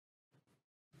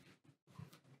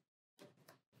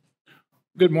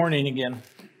Good morning again.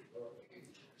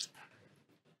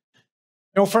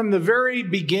 From the very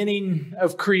beginning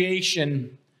of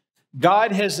creation,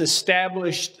 God has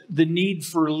established the need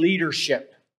for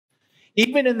leadership.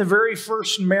 Even in the very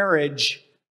first marriage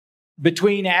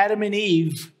between Adam and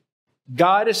Eve,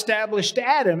 God established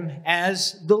Adam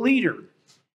as the leader.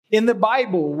 In the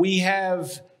Bible, we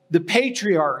have the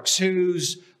patriarchs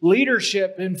whose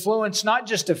leadership influenced not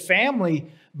just a family,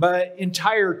 but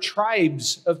entire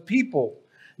tribes of people.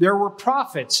 There were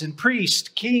prophets and priests,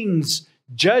 kings,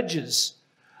 judges.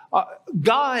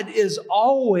 God is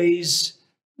always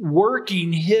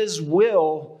working His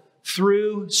will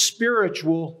through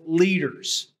spiritual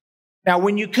leaders. Now,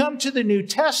 when you come to the New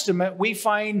Testament, we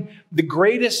find the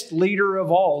greatest leader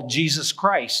of all, Jesus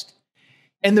Christ.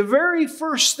 And the very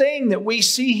first thing that we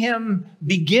see Him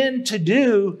begin to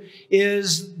do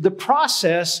is the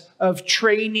process of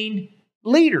training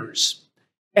leaders.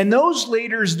 And those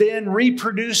leaders then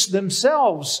reproduce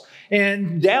themselves.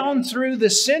 And down through the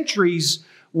centuries,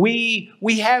 we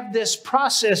have this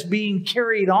process being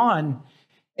carried on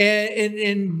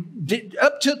and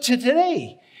up to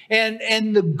today.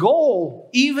 And the goal,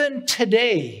 even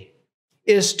today,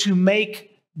 is to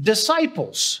make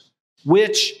disciples,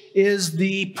 which is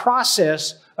the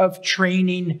process of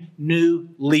training new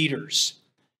leaders.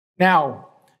 Now,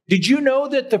 did you know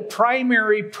that the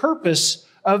primary purpose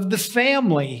of the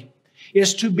family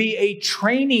is to be a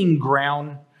training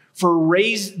ground for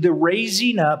the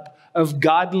raising up of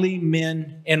godly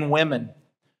men and women?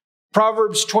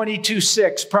 Proverbs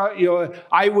 22:6.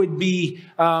 I would be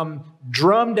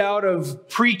drummed out of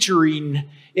preaching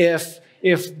if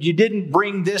you didn't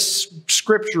bring this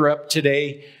scripture up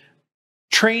today.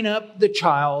 Train up the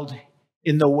child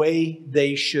in the way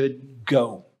they should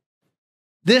go.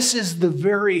 This is the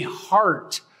very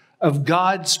heart of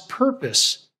God's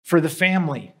purpose for the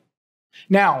family.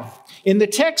 Now, in the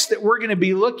text that we're going to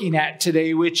be looking at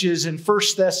today, which is in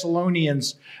 1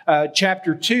 Thessalonians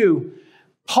chapter 2,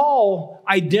 Paul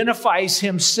identifies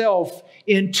himself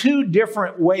in two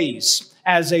different ways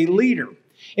as a leader.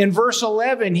 In verse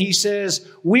 11, he says,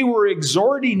 "We were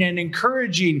exhorting and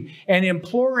encouraging and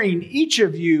imploring each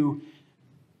of you."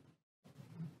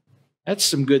 That's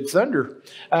some good thunder.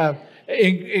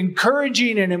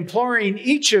 Encouraging and imploring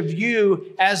each of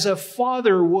you as a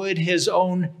father would his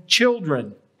own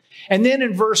children. And then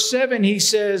in verse 7, he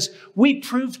says, "We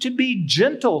prove to be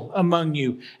gentle among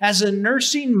you, as a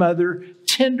nursing mother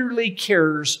tenderly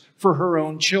cares for her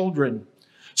own children."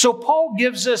 So Paul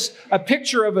gives us a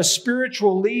picture of a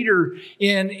spiritual leader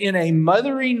in a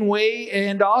mothering way,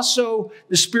 and also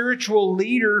the spiritual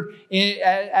leader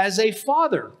as a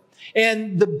father.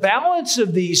 And the balance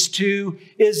of these two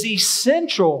is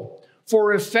essential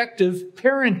for effective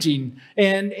parenting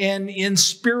and in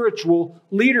spiritual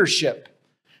leadership.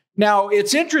 Now,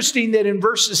 it's interesting that in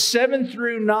verses 7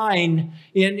 through 9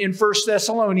 in 1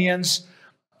 Thessalonians,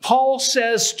 Paul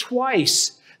says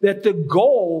twice that the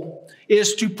goal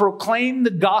is to proclaim the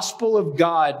gospel of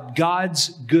God, God's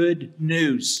good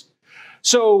news.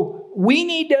 So we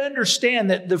need to understand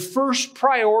that the first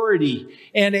priority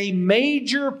and a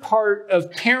major part of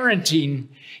parenting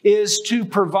is to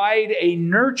provide a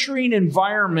nurturing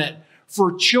environment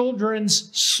for children's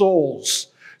souls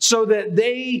so that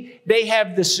they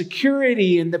have the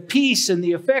security and the peace and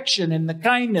the affection and the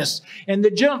kindness and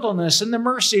the gentleness and the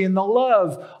mercy and the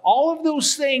love, all of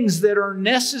those things that are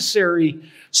necessary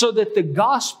so that the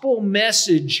gospel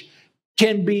message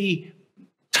can be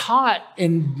taught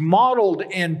and modeled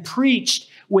and preached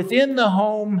within the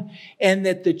home, and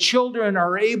that the children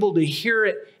are able to hear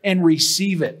it and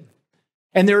receive it.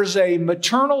 And there's a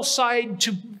maternal side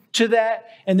to that,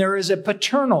 and there is a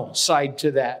paternal side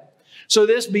to that. So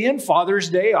this being Father's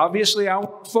Day, obviously I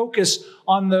want to focus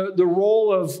on the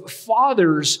role of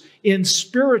fathers in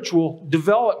spiritual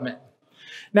development.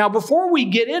 Now, before we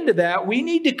get into that, we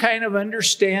need to kind of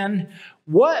understand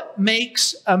what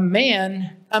makes a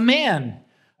man a man.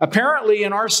 Apparently,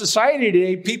 in our society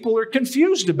today, people are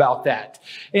confused about that.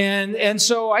 And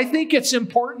so I think it's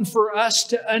important for us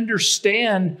to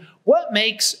understand what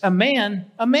makes a man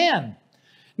a man.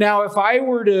 Now, if I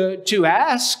were to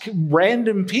ask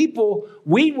random people,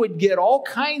 we would get all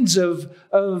kinds of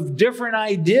different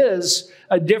ideas,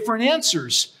 different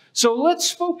answers. So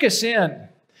let's focus in.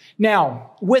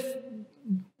 Now,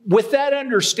 with that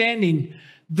understanding,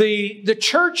 the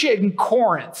church in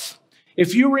Corinth,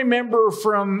 if you remember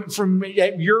from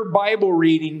your Bible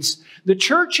readings, the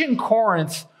church in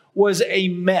Corinth was a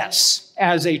mess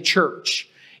as a church.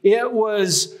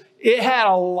 It had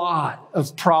a lot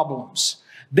of problems.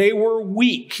 They were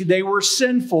weak. They were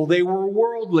sinful. They were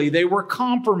worldly. They were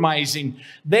compromising.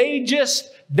 They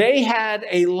had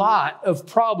a lot of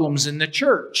problems in the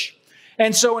church.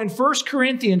 And so in 1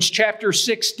 Corinthians chapter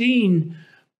 16,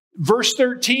 verse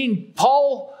 13,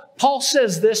 Paul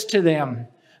says this to them: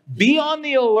 be on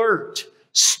the alert,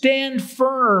 stand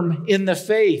firm in the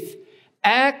faith,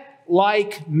 act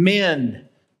like men,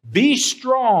 be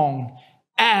strong,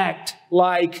 act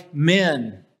like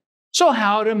men. So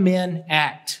how do men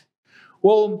act?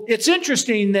 Well, it's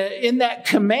interesting that in that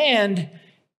command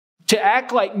to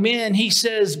act like men, he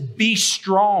says, be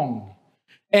strong.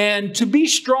 And to be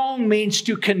strong means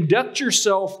to conduct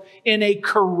yourself in a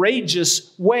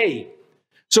courageous way.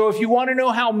 So if you want to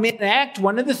know how men act,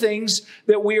 one of the things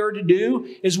that we are to do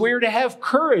is we are to have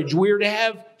courage. We are to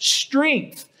have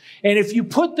strength. And if you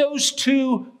put those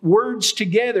two words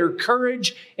together,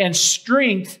 courage and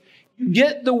strength, you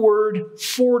get the word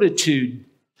fortitude.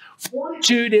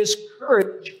 Fortitude is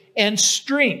courage and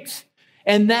strength.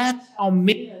 And that's how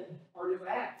men are to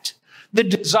act. The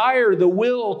desire, the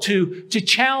will to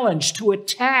challenge, to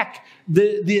attack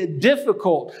the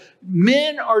difficult.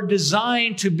 Men are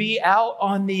designed to be out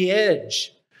on the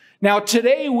edge. Now,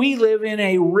 today we live in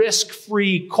a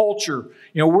risk-free culture.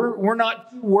 We're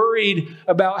not worried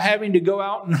about having to go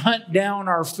out and hunt down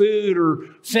our food or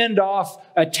fend off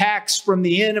attacks from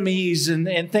the enemies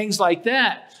and things like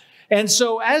that. And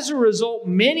so as a result,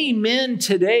 many men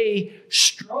today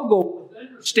struggle with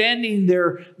understanding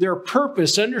their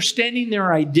purpose, understanding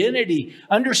their identity,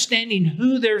 understanding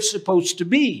who they're supposed to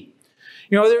be.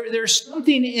 There's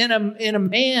something in a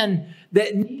man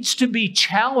that needs to be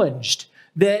challenged,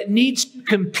 that needs to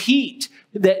compete,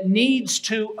 that needs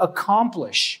to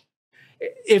accomplish.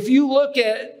 If you look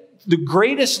at the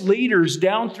greatest leaders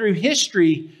down through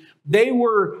history, they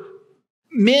were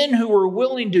men who were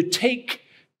willing to take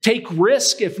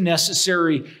risk if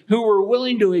necessary, who were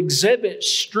willing to exhibit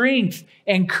strength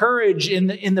and courage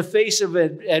in the face of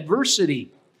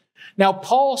adversity. Now,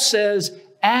 Paul says,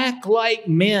 act like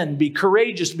men, be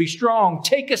courageous, be strong,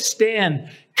 take a stand,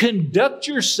 conduct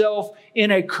yourself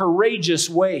in a courageous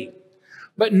way.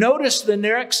 But notice the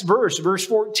next verse, verse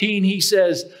 14, he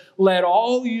says, let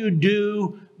all you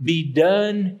do be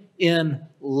done in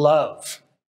love.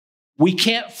 We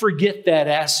can't forget that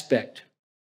aspect.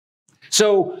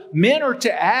 So men are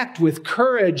to act with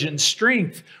courage and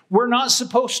strength. We're not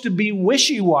supposed to be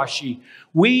wishy-washy.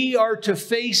 We are to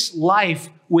face life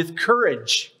with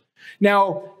courage.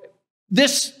 Now,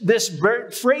 this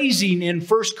phrasing in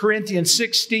 1 Corinthians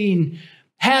 16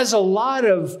 has a lot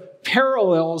of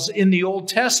parallels in the Old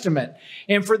Testament.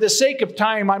 And for the sake of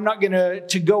time, I'm not going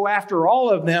to go after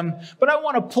all of them, but I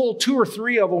want to pull 2 or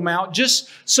 3 of them out just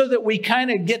so that we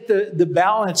kind of get the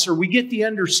balance, or we get the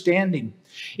understanding.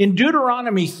 In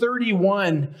Deuteronomy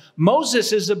 31,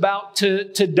 Moses is about to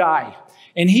die,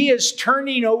 and he is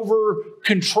turning over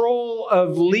control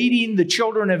of leading the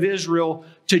children of Israel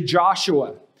to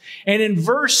Joshua. And in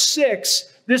verse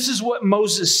 6, this is what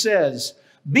Moses says: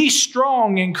 be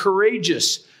strong and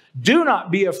courageous. Do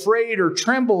not be afraid or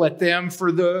tremble at them,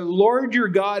 for the Lord your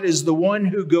God is the one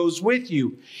who goes with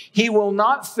you. He will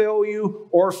not fail you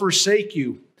or forsake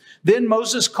you. Then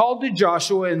Moses called to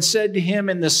Joshua and said to him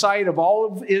in the sight of all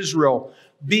of Israel,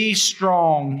 be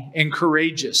strong and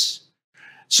courageous.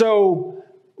 So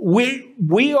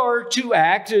we are to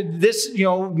act,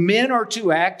 men are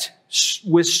to act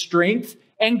with strength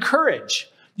and courage.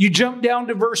 You jump down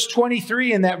to verse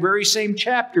 23 in that very same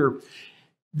chapter.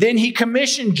 Then he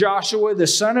commissioned Joshua, the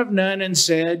son of Nun, and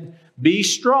said, be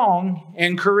strong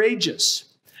and courageous.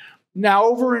 Now,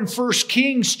 over in 1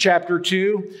 Kings chapter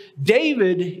 2,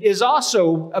 David is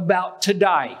also about to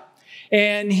die.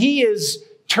 And he is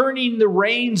turning the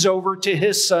reins over to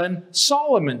his son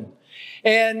Solomon.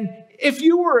 And if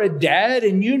you were a dad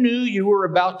and you knew you were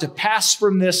about to pass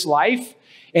from this life,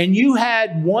 and you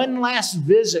had one last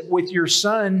visit with your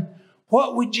son,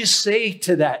 what would you say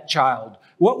to that child?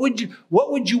 What would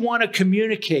you want to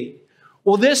communicate?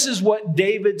 Well, this is what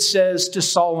David says to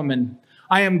Solomon: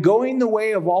 I am going the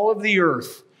way of all of the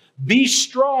earth. Be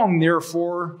strong,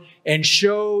 therefore, and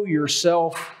show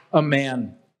yourself a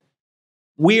man.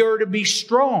 We are to be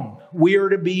strong. We are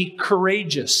to be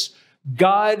courageous.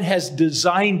 God has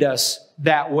designed us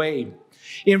that way.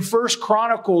 In 1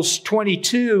 Chronicles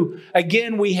 22,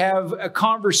 again, we have a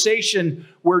conversation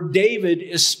where David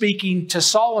is speaking to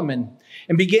Solomon.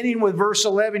 And beginning with verse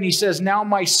 11, he says, now,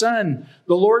 my son,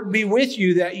 the Lord be with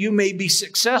you, that you may be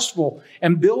successful,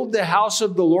 and build the house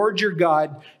of the Lord your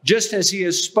God, just as he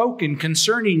has spoken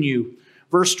concerning you.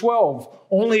 Verse 12,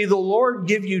 only the Lord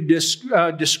give you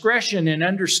discretion and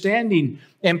understanding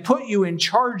and put you in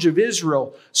charge of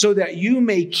Israel so that you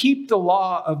may keep the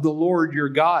law of the Lord your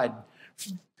God.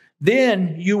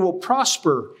 Then you will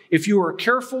prosper if you are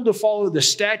careful to follow the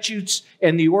statutes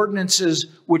and the ordinances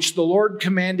which the Lord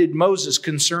commanded Moses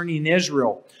concerning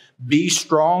Israel. Be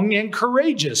strong and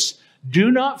courageous.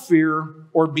 Do not fear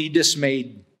or be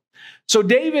dismayed. So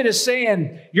David is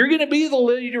saying, you're going to be the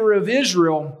leader of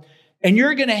Israel, and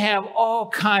you're going to have all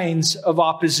kinds of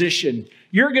opposition.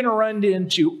 You're going to run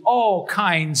into all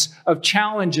kinds of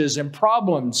challenges and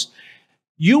problems.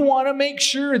 You want to make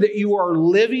sure that you are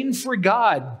living for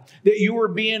God, that you are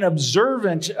being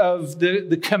observant of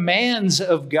the commands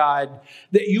of God,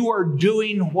 that you are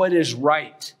doing what is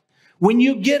right. When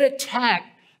you get attacked,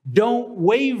 don't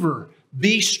waver.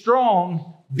 Be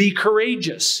strong. Be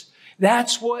courageous.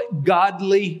 That's what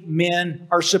godly men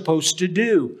are supposed to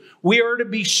do. We are to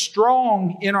be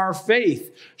strong in our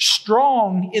faith,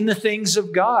 strong in the things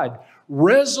of God,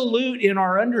 resolute in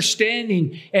our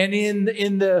understanding and in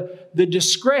the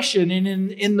discretion and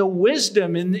in the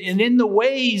wisdom and in the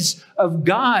ways of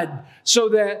God, so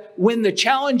that when the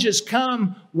challenges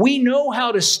come, we know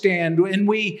how to stand, and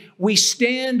we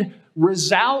stand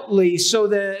resolutely, so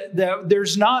that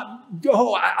there's not,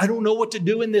 I don't know what to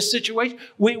do in this situation.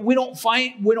 We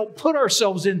don't put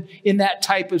ourselves in that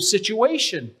type of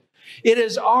situation. It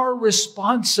is our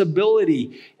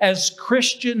responsibility as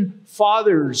Christian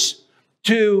fathers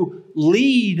to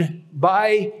lead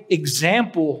by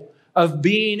example of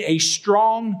being a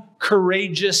strong,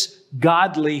 courageous,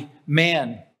 godly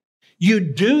man. You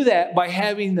do that by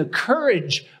having the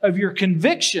courage of your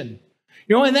conviction.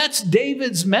 And that's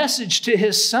David's message to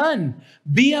his son.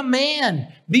 Be a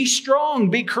man, be strong,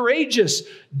 be courageous.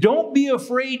 Don't be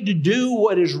afraid to do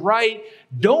what is right.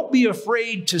 Don't be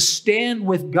afraid to stand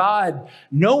with God.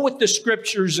 Know what the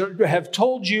scriptures have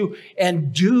told you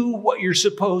and do what you're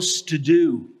supposed to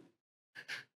do.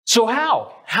 So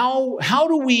how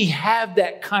do we have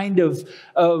that kind of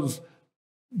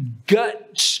gut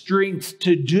strength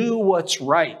to do what's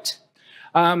right?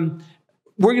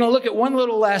 We're going to look at one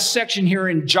little last section here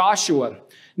in Joshua.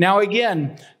 Now,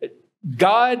 again,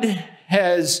 God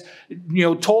has,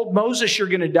 told Moses, you're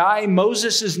going to die.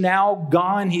 Moses is now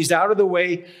gone. He's out of the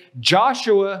way.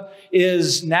 Joshua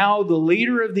is now the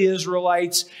leader of the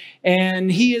Israelites,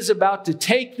 and he is about to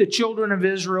take the children of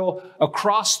Israel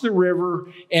across the river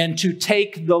and to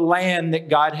take the land that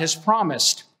God has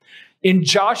promised. In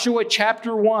Joshua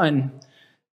chapter 1,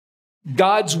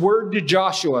 God's word to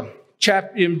Joshua,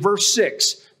 in verse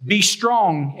 6, be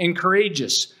strong and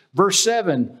courageous. Verse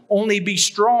 7, only be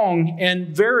strong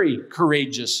and very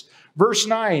courageous. Verse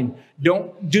 9,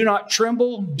 do not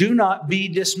tremble, do not be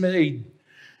dismayed.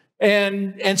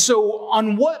 And so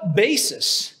on what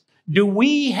basis do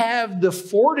we have the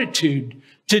fortitude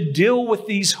to deal with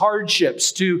these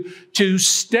hardships, to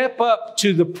step up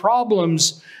to the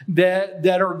problems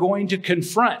that are going to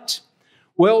confront?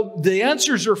 Well, the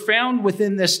answers are found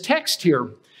within this text here.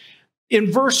 In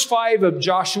verse 5 of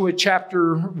Joshua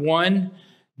chapter 1,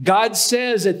 God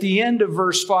says at the end of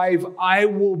verse 5, I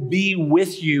will be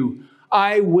with you.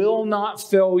 I will not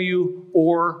fail you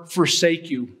or forsake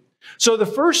you. So the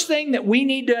first thing that we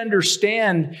need to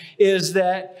understand is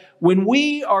that when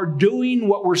we are doing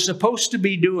what we're supposed to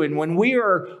be doing, when we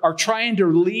are trying to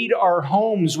lead our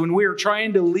homes, when we are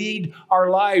trying to lead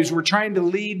our lives, we're trying to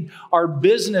lead our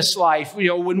business life,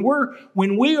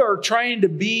 when we are trying to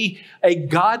be a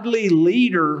godly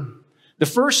leader, the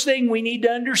first thing we need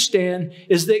to understand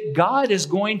is that God is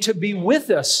going to be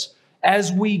with us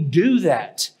as we do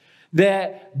that.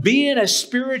 That being a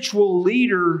spiritual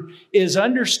leader is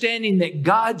understanding that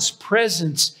God's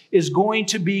presence is going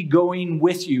to be going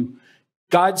with you.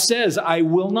 God says, I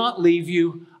will not leave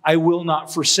you. I will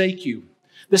not forsake you.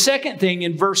 The second thing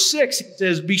in verse 6, it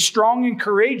says, be strong and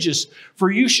courageous,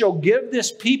 for you shall give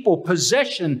this people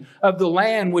possession of the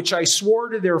land which I swore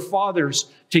to their fathers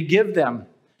to give them.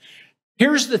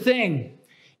 Here's the thing.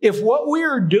 If what we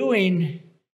are doing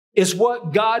is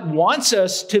what God wants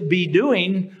us to be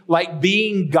doing, like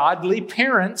being godly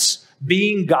parents,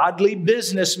 being godly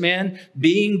businessmen,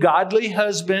 being godly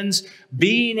husbands,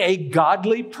 being a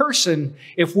godly person,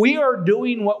 if we are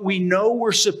doing what we know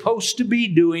we're supposed to be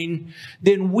doing,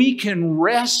 then we can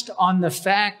rest on the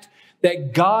fact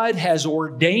that God has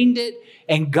ordained it,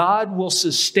 and God will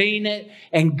sustain it,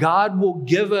 and God will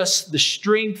give us the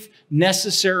strength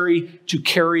necessary to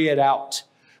carry it out.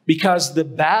 Because the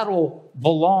battle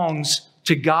belongs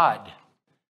to God.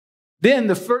 Then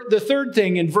the third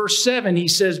thing in verse 7, he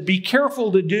says, be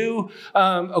careful to do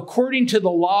according to the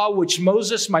law which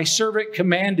Moses, my servant,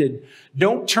 commanded.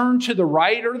 Don't turn to the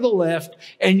right or the left,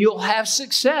 and you'll have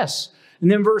success. And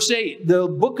then verse 8, the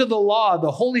book of the law,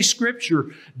 the Holy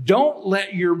Scripture, don't let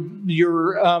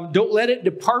it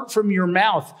depart from your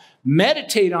mouth.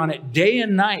 Meditate on it day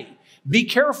and night. Be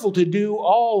careful to do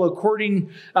all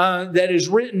according that is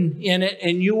written in it,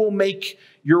 and you will make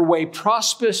your way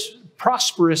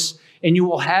prosperous, and you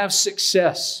will have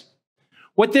success.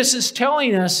 What this is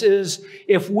telling us is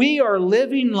if we are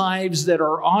living lives that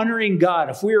are honoring God,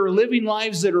 if we are living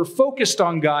lives that are focused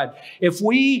on God, if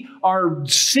we are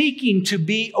seeking to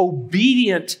be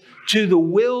obedient to the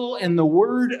will and the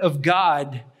word of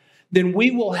God, then we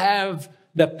will have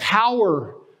the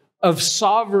power of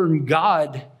sovereign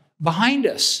God behind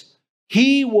us.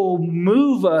 He will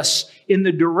move us in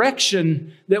the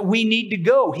direction that we need to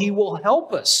go. He will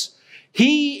help us.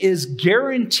 He is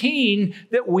guaranteeing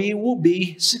that we will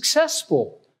be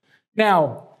successful.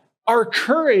 Now, our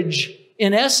courage,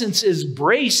 in essence, is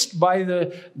braced by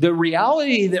the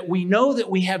reality that we know that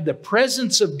we have the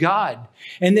presence of God,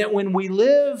 and that when we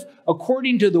live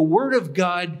according to the Word of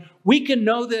God, we can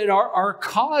know that our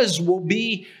cause will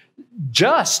be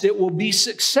just, it will be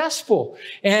successful,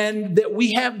 and that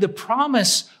we have the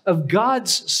promise of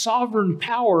God's sovereign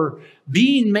power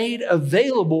being made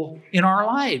available in our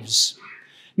lives.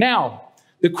 Now,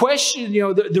 the question,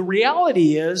 the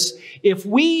reality is, if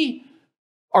we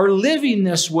are living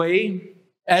this way,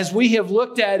 as we have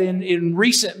looked at in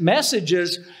recent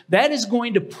messages, that is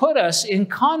going to put us in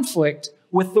conflict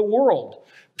with the world.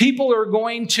 People are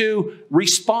going to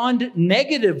respond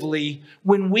negatively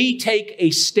when we take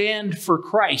a stand for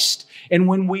Christ and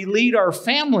when we lead our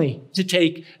family to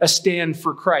take a stand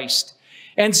for Christ.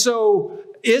 And so,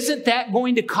 isn't that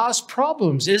going to cause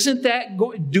problems?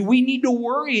 Do we need to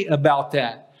worry about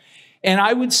that? And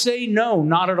I would say no,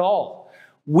 not at all.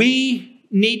 We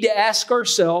need to ask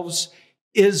ourselves,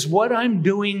 is what I'm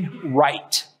doing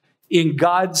right in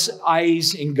God's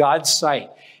eyes, in God's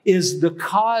sight? Is the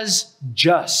cause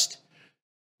just?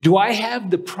 Do I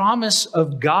have the promise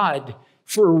of God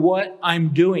for what I'm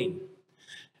doing?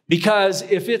 Because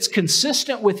if it's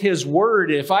consistent with His Word,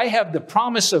 if I have the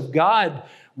promise of God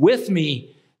with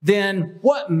me, then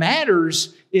what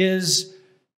matters is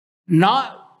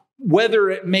not whether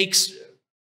it makes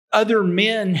other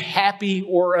men happy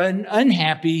or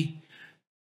unhappy.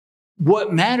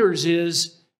 What matters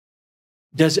is,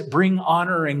 does it bring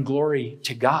honor and glory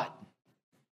to God?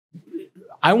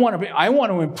 I want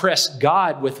to impress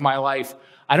God with my life.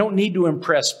 I don't need to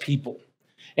impress people.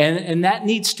 And that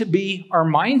needs to be our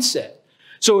mindset.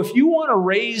 So if you want to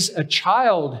raise a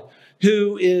child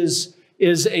who is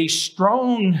a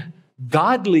strong,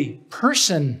 godly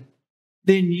person,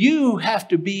 then you have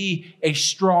to be a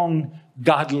strong,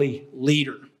 godly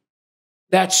leader.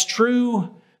 That's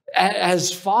true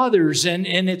as fathers, and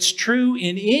it's true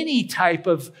in any type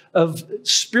of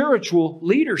spiritual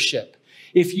leadership.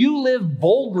 If you live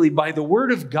boldly by the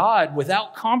Word of God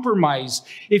without compromise,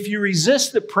 if you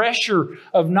resist the pressure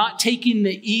of not taking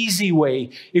the easy way,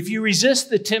 if you resist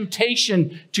the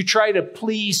temptation to try to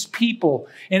please people,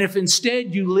 and if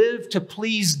instead you live to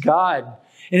please God,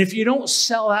 and if you don't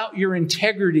sell out your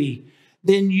integrity,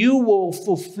 then you will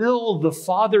fulfill the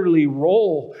fatherly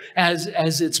role as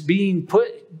it's being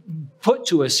put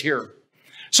to us here.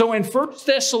 So in 1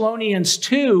 Thessalonians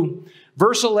 2,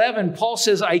 verse 11, Paul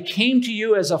says, I came to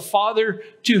you as a father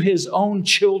to his own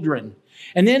children.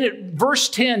 And then at verse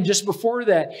 10, just before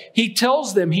that,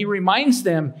 he reminds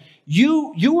them,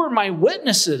 you were my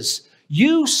witnesses.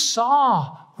 You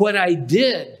saw what I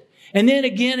did. And then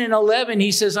again in 11,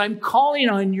 he says, I'm calling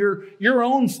on your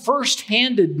own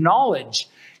first-handed knowledge.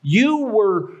 You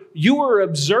were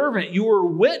observant. You were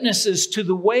witnesses to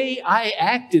the way I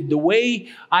acted, the way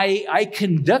I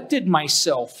conducted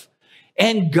myself.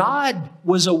 And God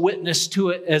was a witness to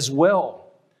it as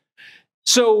well.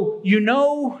 So you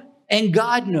know, and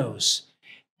God knows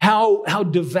how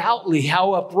devoutly,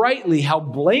 how uprightly, how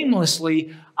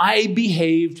blamelessly I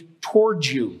behaved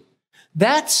towards you.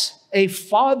 That's a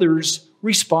father's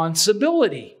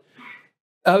responsibility.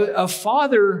 A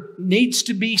father needs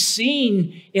to be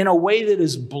seen in a way that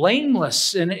is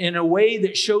blameless, in a way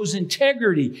that shows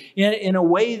integrity, in a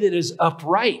way that is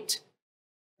upright.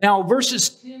 Now, verses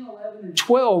 10, 11, and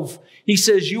 12, he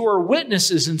says, you are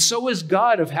witnesses, and so is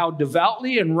God, of how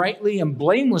devoutly and rightly and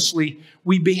blamelessly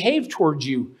we behave towards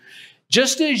you.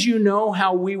 Just as you know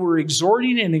how we were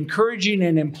exhorting and encouraging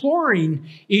and imploring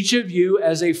each of you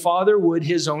as a father would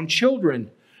his own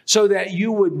children. so that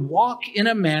you would walk in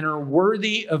a manner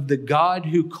worthy of the God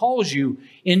who calls you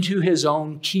into his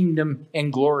own kingdom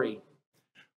and glory.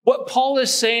 What Paul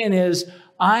is saying is,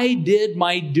 I did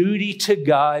my duty to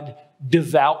God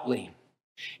devoutly.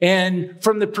 And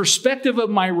from the perspective of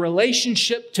my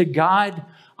relationship to God,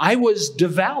 I was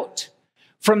devout.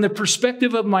 From the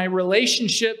perspective of my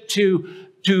relationship to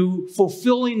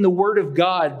fulfilling the Word of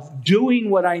God, doing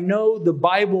what I know the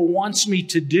Bible wants me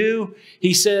to do,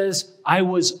 he says, I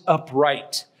was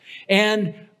upright.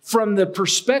 And from the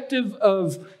perspective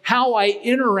of how I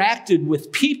interacted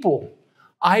with people,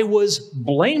 I was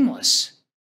blameless.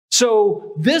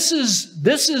 So this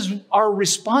is our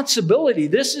responsibility.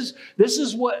 This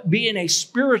is what being a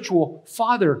spiritual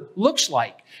father looks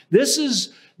like. This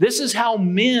is how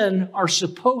men are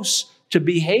supposed to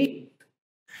behave.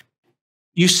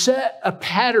 You set a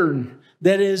pattern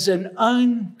that is an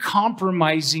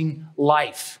uncompromising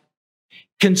life,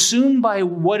 consumed by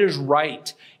what is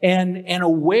right and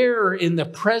aware in the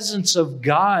presence of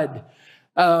God.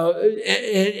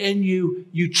 And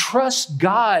you trust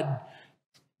God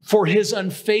for his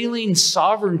unfailing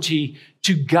sovereignty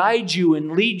to guide you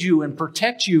and lead you and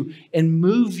protect you and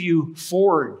move you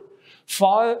forward.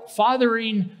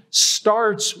 Fathering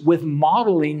starts with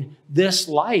modeling this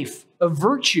life of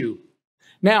virtue.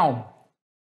 Now,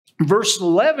 verse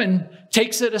 11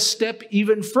 takes it a step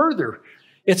even further.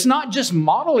 It's not just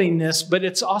modeling this, but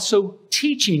it's also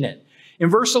teaching it. In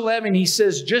verse 11, he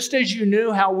says, just as you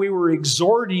knew how we were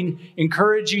exhorting,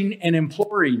 encouraging, and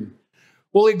imploring.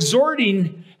 Well,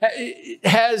 exhorting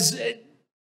has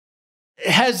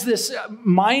this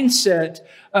mindset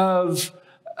of,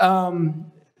 well,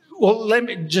 let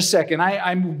me just a second.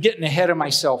 I'm getting ahead of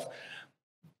myself.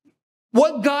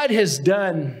 What God has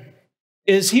done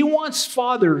is he wants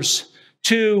fathers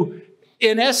to,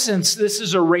 in essence, this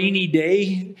is a rainy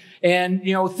day, and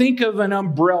think of an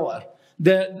umbrella.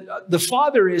 The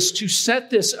father is to set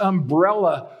this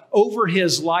umbrella over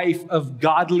his life of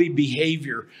godly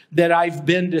behavior that I've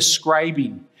been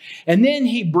describing. And then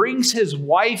he brings his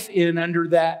wife in under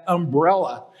that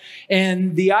umbrella.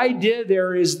 And the idea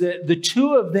there is that the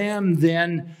two of them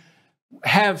then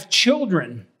have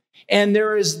children. And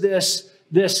there is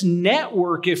this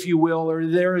network, if you will, or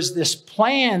there is this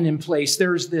plan in place.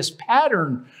 There's this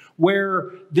pattern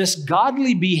where this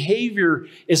godly behavior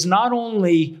is not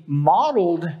only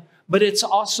modeled, but it's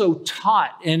also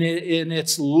taught and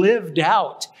it's lived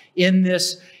out in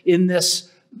this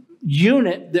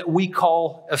unit that we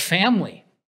call a family.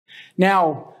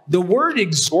 Now, the word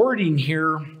exhorting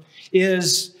here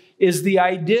is the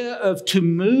idea of to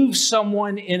move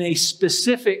someone in a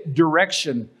specific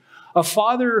direction. A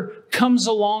father comes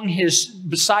along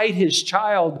beside his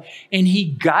child and he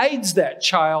guides that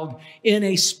child in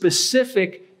a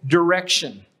specific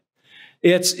direction.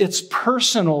 It's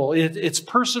personal. It's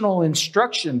personal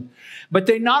instruction. But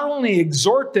they not only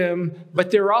exhort them, but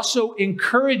they're also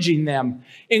encouraging them.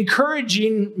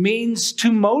 Encouraging means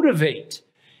to motivate.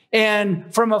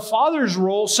 And from a father's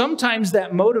role, sometimes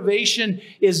that motivation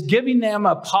is giving them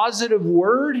a positive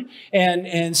word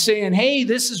and saying, hey,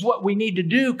 this is what we need to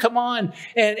do. Come on.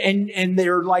 And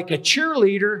they're like a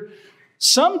cheerleader.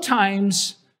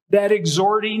 Sometimes that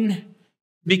exhorting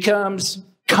becomes,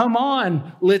 come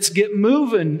on, let's get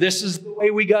moving. This is the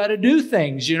way we got to do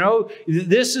things.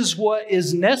 This is what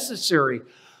is necessary.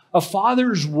 A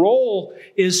father's role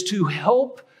is to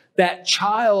help that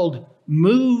child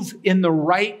move in the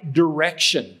right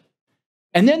direction.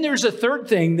 And then there's a third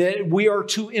thing that we are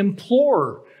to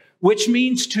implore, which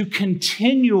means to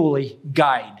continually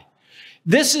guide.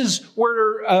 This is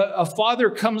where a father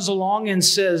comes along and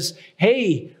says,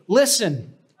 hey,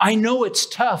 listen, I know it's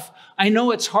tough. I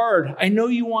know it's hard. I know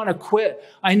you want to quit.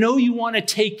 I know you want to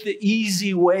take the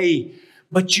easy way,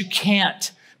 but you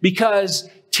can't, because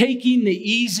taking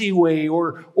the easy way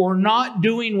or not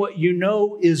doing what you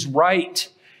know is right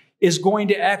is going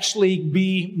to actually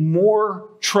be more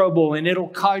trouble, and it'll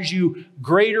cause you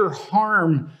greater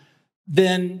harm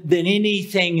than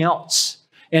anything else.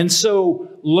 And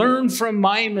so learn from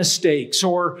my mistakes,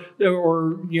 or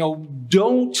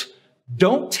don't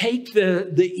take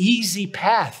the easy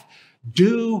path.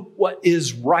 Do what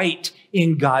is right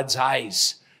in God's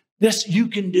eyes. You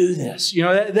can do this.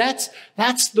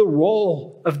 That's the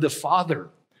role of the father.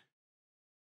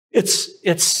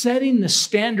 It's setting the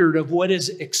standard of what is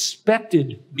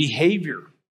expected behavior.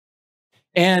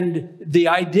 And the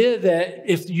idea that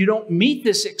if you don't meet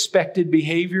this expected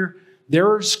behavior,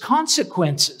 there's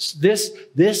consequences.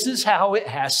 This is how it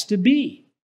has to be.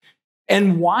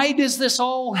 And why does this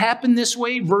all happen this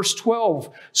way? Verse 12,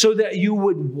 so that you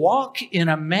would walk in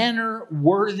a manner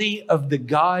worthy of the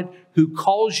God who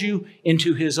calls you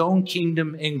into his own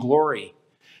kingdom and glory.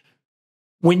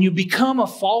 When you become a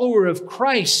follower of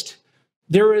Christ,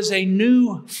 there is a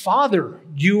new father.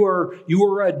 You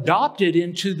are adopted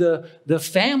into the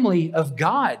family of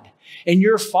God. And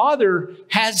your father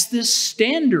has this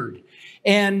standard.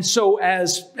 And so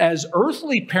as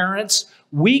earthly parents,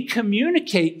 we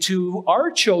communicate to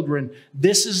our children,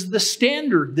 this is the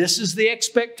standard, this is the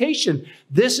expectation,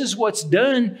 this is what's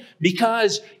done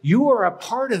because you are a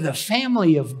part of the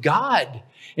family of God.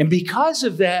 And because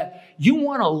of that, you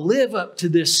want to live up to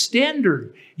this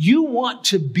standard. You want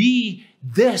to be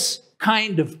this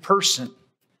kind of person.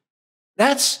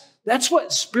 That's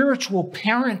what spiritual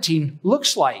parenting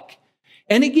looks like.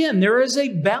 And again, there is a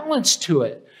balance to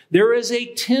it. There is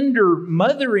a tender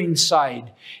mothering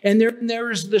side, and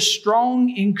there is the strong,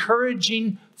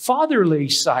 encouraging, fatherly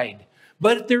side.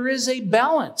 But there is a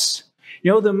balance.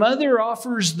 You know, the mother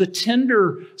offers the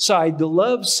tender side, the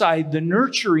love side, the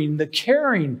nurturing, the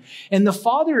caring. And the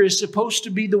father is supposed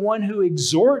to be the one who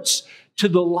exhorts to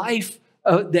the life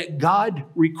that God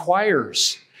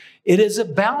requires. It is a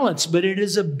balance, but it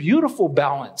is a beautiful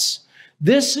balance.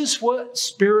 This is what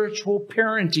spiritual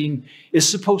parenting is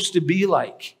supposed to be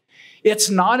like.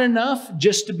 It's not enough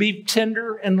just to be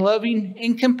tender and loving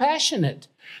and compassionate.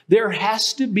 There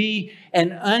has to be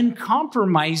an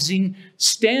uncompromising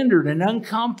standard, an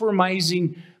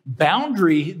uncompromising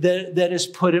boundary that is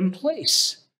put in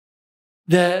place.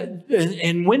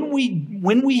 And when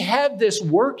we have this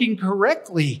working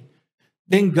correctly,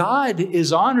 then God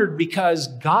is honored because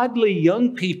godly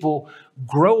young people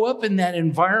grow up in that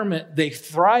environment. They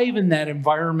thrive in that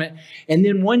environment. And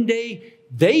then one day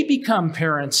they become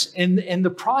parents, and the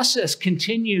process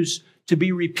continues to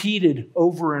be repeated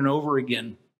over and over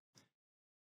again.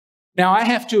 Now, I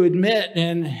have to admit,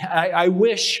 and I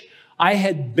wish I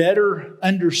had better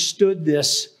understood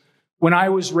this when I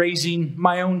was raising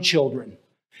my own children.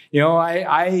 You know,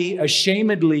 I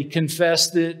ashamedly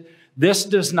confess that this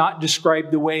does not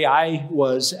describe the way I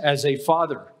was as a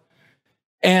father.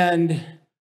 And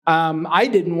I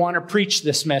didn't want to preach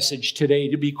this message today,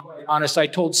 to be quite honest. I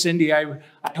told Cindy, I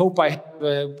hope I have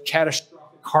a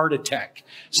catastrophic heart attack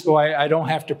so I don't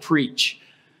have to preach.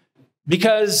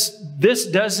 Because this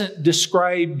doesn't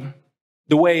describe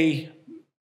the way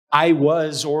I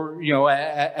was or, you know,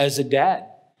 as a dad.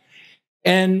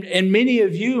 And many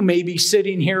of you may be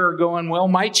sitting here going, well,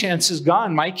 my chance is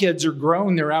gone. My kids are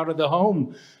grown. They're out of the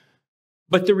home.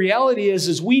 But the reality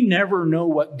is we never know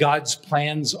what God's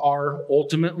plans are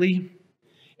ultimately.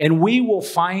 And we will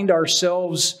find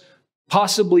ourselves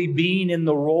possibly being in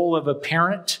the role of a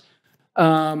parent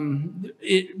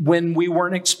when we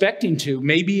weren't expecting to.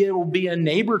 Maybe it will be a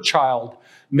neighbor child.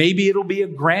 Maybe it'll be a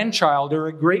grandchild or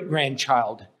a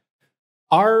great-grandchild.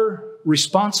 Our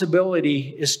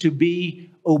responsibility is to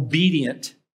be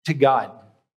obedient to God.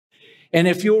 And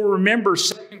if you'll remember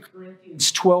 2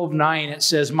 Corinthians 12:9, it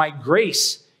says, "My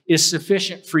grace is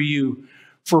sufficient for you,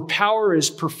 for power is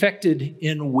perfected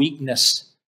in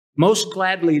weakness. Most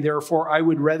gladly, therefore, I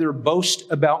would rather boast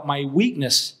about my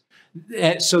weakness,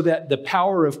 so that the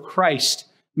power of Christ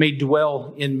may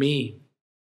dwell in me."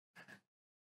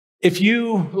 If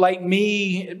you, like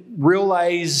me,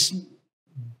 realize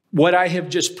what I have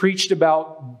just preached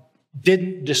about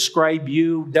doesn't describe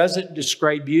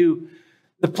you,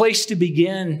 the place to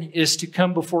begin is to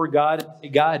come before God and say,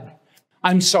 God,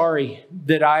 I'm sorry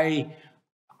that I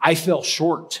fell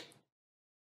short.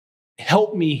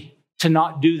 Help me to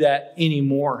not do that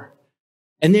anymore.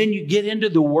 And then you get into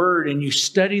the Word and you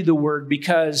study the Word,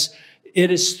 because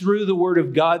it is through the Word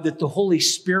of God that the Holy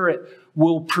Spirit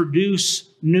will produce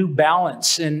new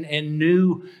balance and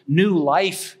new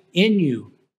life in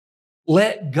you.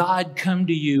 Let God come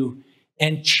to you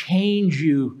and change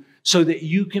you so that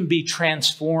you can be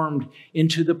transformed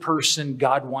into the person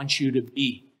God wants you to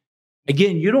be.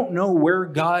 Again, you don't know where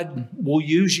God will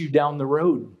use you down the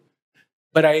road.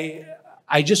 But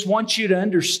I just want you to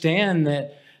understand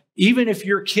that even if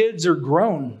your kids are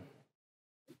grown,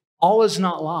 all is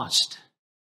not lost.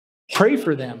 Pray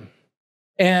for them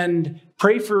and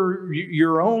pray for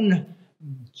your own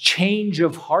change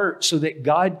of heart so that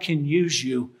God can use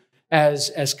you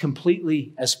as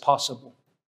completely as possible.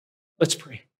 Let's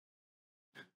pray.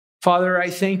 Father, I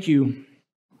thank you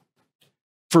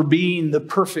for being the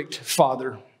perfect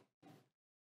Father.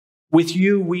 With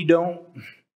you, we don't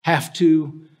have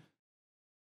to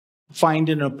find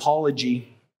an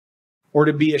apology or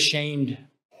to be ashamed.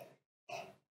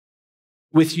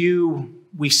 With you,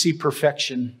 we see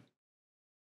perfection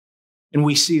and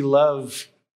we see love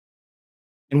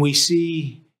and we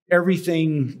see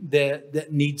everything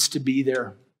that needs to be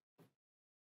there.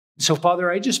 So, Father,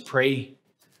 I just pray.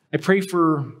 I pray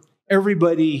for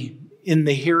everybody in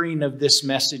the hearing of this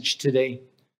message today.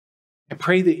 I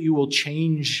pray that you will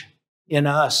change in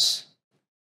us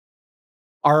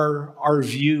our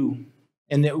view,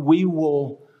 and that we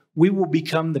will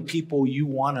become the people you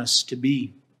want us to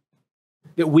be.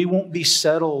 That we won't be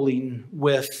settling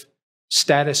with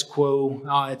status quo,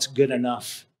 it's good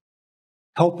enough.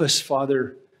 Help us,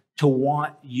 Father, to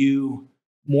want you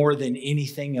more than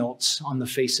anything else on the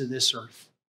face of this earth.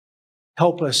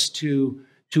 Help us to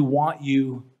want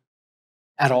you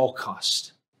at all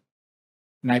cost.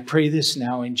 And I pray this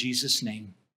now in Jesus'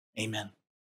 name. Amen.